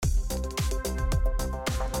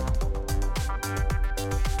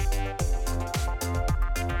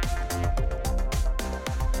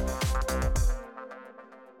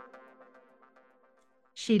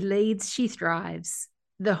She leads, she thrives.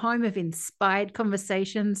 The home of inspired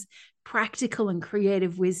conversations, practical and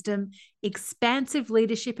creative wisdom, expansive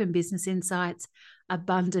leadership and business insights,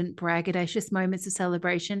 abundant, braggadocious moments of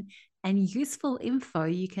celebration, and useful info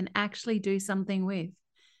you can actually do something with.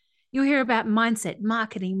 You'll hear about mindset,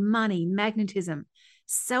 marketing, money, magnetism,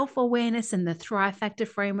 self-awareness and the Thrive Factor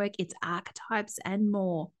framework, its archetypes, and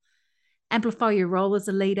more. Amplify your role as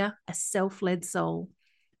a leader, a self-led soul.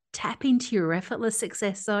 Tap into your effortless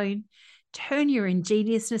success zone. Turn your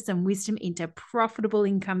ingeniousness and wisdom into profitable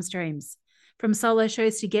income streams. From solo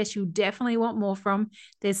shows to guests you'll definitely want more from,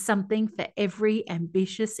 there's something for every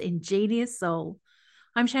ambitious, ingenious soul.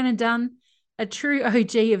 I'm Shannon Dunn, a true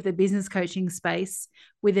OG of the business coaching space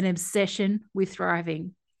with an obsession with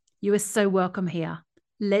thriving. You are so welcome here.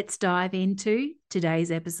 Let's dive into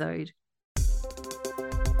today's episode.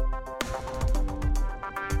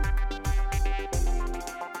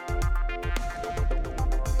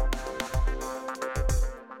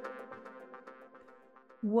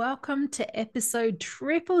 Welcome to episode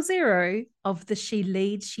 000 of the She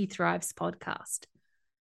Leads, She Thrives podcast.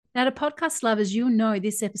 Now, to podcast lovers, you'll know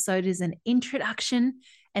this episode is an introduction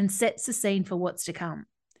and sets the scene for what's to come.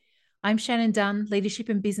 I'm Shannon Dunn, leadership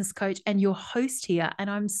and business coach, and your host here, and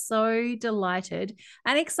I'm so delighted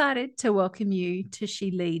and excited to welcome you to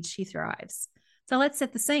She Leads, She Thrives. So let's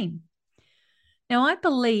set the scene. Now, I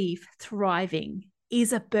believe thriving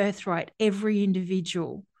is a birthright every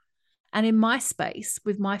individual, and in my space,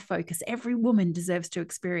 with my focus, every woman deserves to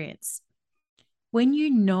experience. When you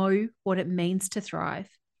know what it means to thrive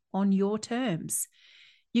on your terms,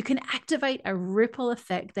 you can activate a ripple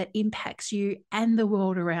effect that impacts you and the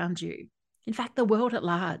world around you. In fact, the world at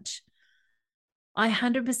large. I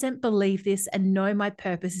 100% believe this and know my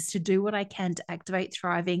purpose is to do what I can to activate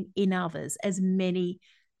thriving in others, as many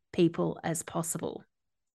people as possible.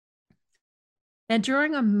 Now,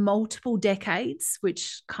 during multiple decades,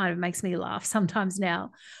 which kind of makes me laugh sometimes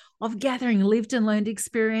now, of gathering lived and learned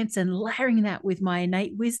experience and layering that with my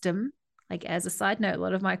innate wisdom, like as a side note, a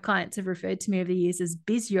lot of my clients have referred to me over the years as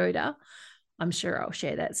Biz Yoda. I'm sure I'll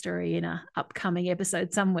share that story in an upcoming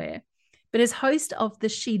episode somewhere. But as host of the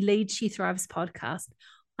She Leads, She Thrives podcast,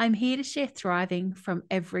 I'm here to share thriving from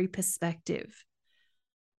every perspective.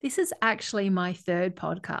 This is actually my third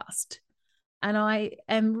podcast, and I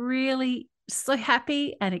am really so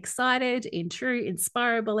happy and excited in true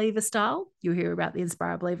Inspire Believer style. You'll hear about the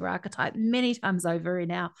Inspire Believer archetype many times over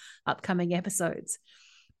in our upcoming episodes.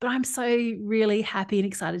 But I'm so really happy and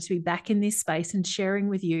excited to be back in this space and sharing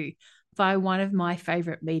with you via one of my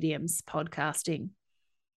favorite mediums, podcasting.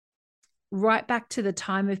 Right back to the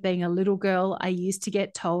time of being a little girl, I used to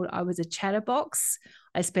get told I was a chatterbox.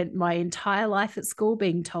 I spent my entire life at school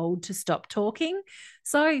being told to stop talking.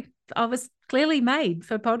 So I was clearly made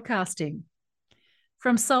for podcasting.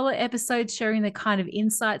 From solo episodes sharing the kind of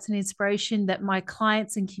insights and inspiration that my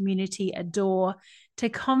clients and community adore, to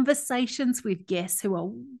conversations with guests who are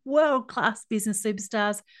world-class business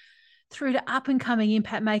superstars, through to up-and-coming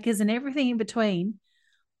impact makers and everything in between,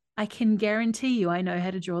 I can guarantee you I know how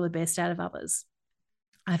to draw the best out of others.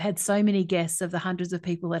 I've had so many guests of the hundreds of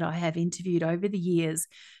people that I have interviewed over the years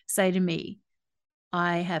say to me,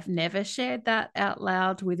 I have never shared that out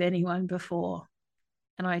loud with anyone before.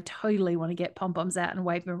 And I totally want to get pom-poms out and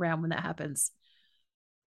wave them around when that happens.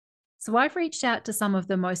 So I've reached out to some of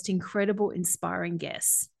the most incredible, inspiring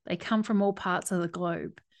guests. They come from all parts of the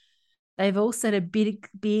globe. They've all said a big,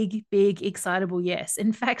 excitable yes.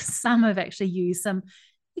 In fact, some have actually used some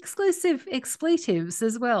exclusive expletives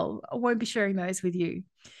as well. I won't be sharing those with you.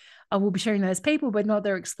 I will be sharing those people, but not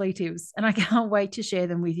their expletives. And I can't wait to share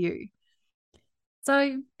them with you. So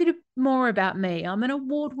a bit more about me. I'm an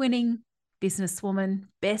award-winning businesswoman,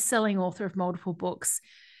 best-selling author of multiple books,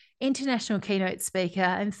 international keynote speaker,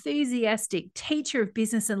 enthusiastic teacher of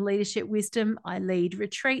business and leadership wisdom. I lead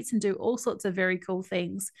retreats and do all sorts of very cool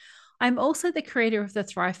things. I'm also the creator of the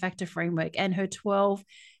Thrive Factor framework and her 12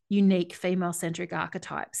 unique female-centric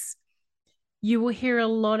archetypes. You will hear a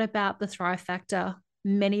lot about the Thrive Factor.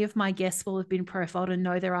 Many of my guests will have been profiled and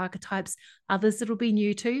know their archetypes. Others it'll be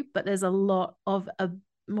new to, but there's a lot of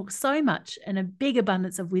so much and a big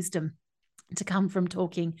abundance of wisdom to come from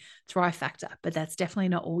talking Thrive Factor, but that's definitely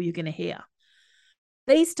not all you're going to hear.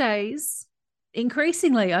 These days,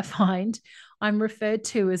 increasingly, I find I'm referred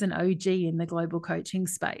to as an OG in the global coaching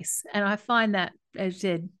space, and I find that, as I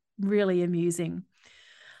said, really amusing.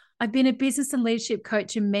 I've been a business and leadership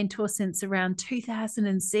coach and mentor since around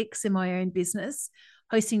 2006 in my own business,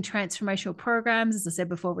 hosting transformational programs, as I said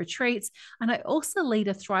before, retreats. And I also lead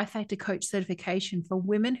a Thrive Factor coach certification for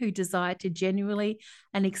women who desire to genuinely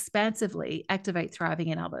and expansively activate thriving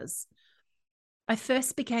in others. I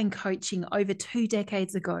first began coaching over 2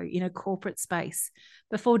 decades ago in a corporate space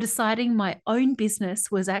before deciding my own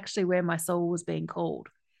business was actually where my soul was being called.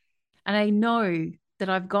 And I know that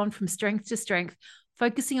I've gone from strength to strength,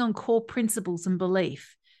 focusing on core principles and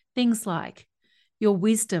belief. Things like your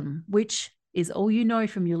wisdom, which is all you know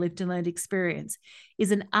from your lived and learned experience,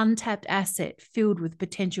 is an untapped asset filled with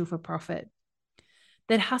potential for profit.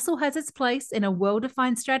 That hustle has its place in a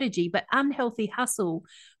well-defined strategy, but unhealthy hustle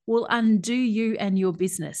will undo you and your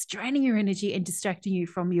business, draining your energy and distracting you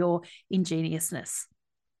from your ingeniousness.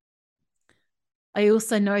 I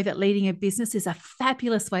also know that leading a business is a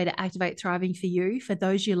fabulous way to activate thriving for you, for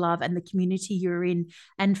those you love, and the community you're in,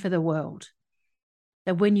 and for the world.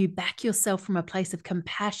 That when you back yourself from a place of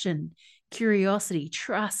compassion, curiosity,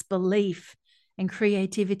 trust, belief, and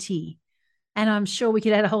creativity, and I'm sure we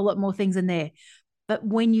could add a whole lot more things in there, but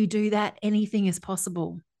when you do that, anything is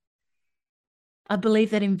possible. I believe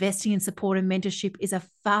that investing in support and mentorship is a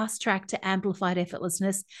fast track to amplified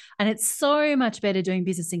effortlessness, and it's so much better doing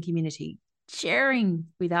business in community. Sharing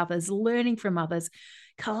with others, learning from others,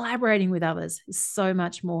 collaborating with others is so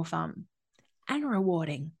much more fun and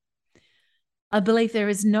rewarding. I believe there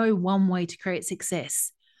is no one way to create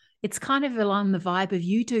success. It's kind of along the vibe of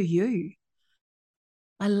you do you.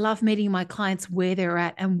 I love meeting my clients where they're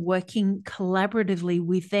at and working collaboratively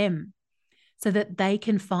with them so that they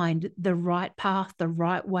can find the right path, the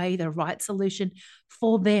right way, the right solution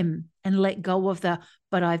for them and let go of the,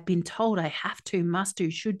 but I've been told I have to, must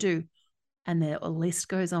do, should do. And the list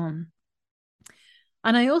goes on.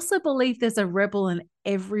 And I also believe there's a rebel in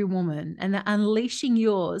every woman, and that unleashing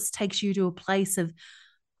yours takes you to a place of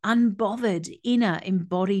unbothered, inner,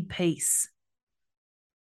 embodied peace.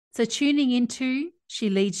 So tuning into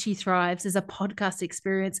She Leads, She Thrives is a podcast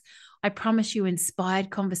experience. I promise you inspired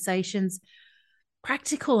conversations,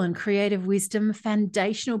 practical and creative wisdom,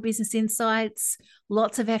 foundational business insights,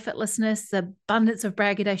 lots of effortlessness, abundance of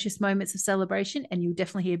braggadocious moments of celebration. And you'll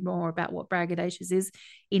definitely hear more about what braggadocious is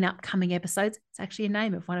in upcoming episodes. It's actually a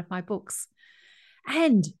name of one of my books.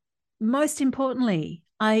 And most importantly,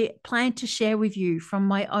 I plan to share with you from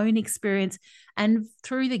my own experience and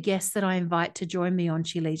through the guests that I invite to join me on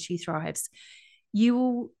She Leads, She Thrives. You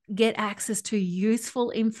will get access to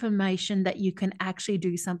useful information that you can actually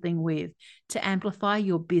do something with to amplify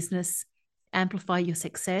your business, amplify your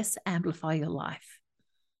success, amplify your life.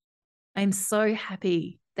 I'm so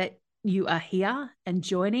happy that you are here and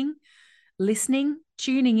joining, listening,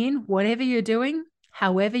 tuning in, whatever you're doing,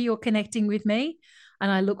 however you're connecting with me.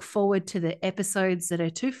 And I look forward to the episodes that are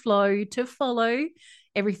to flow, to follow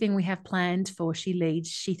everything we have planned for She Leads,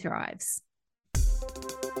 She Thrives.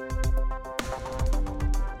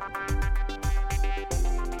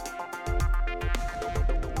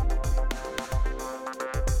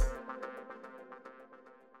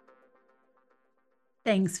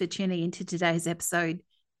 Thanks for tuning into today's episode.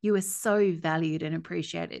 You are so valued and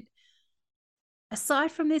appreciated.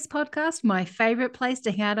 Aside from this podcast, my favorite place to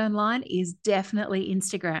hang out online is definitely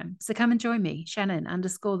Instagram. So come and join me,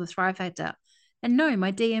 Shannon_the Thrive Factor. And no,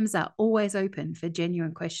 my DMs are always open for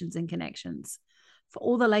genuine questions and connections. For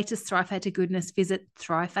all the latest Thrive Factor goodness, visit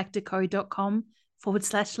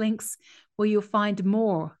thrivefactorco.com/links, where you'll find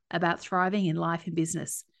more about thriving in life and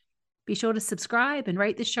business. Be sure to subscribe and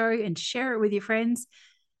rate the show and share it with your friends.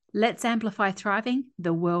 Let's amplify thriving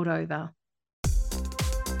the world over.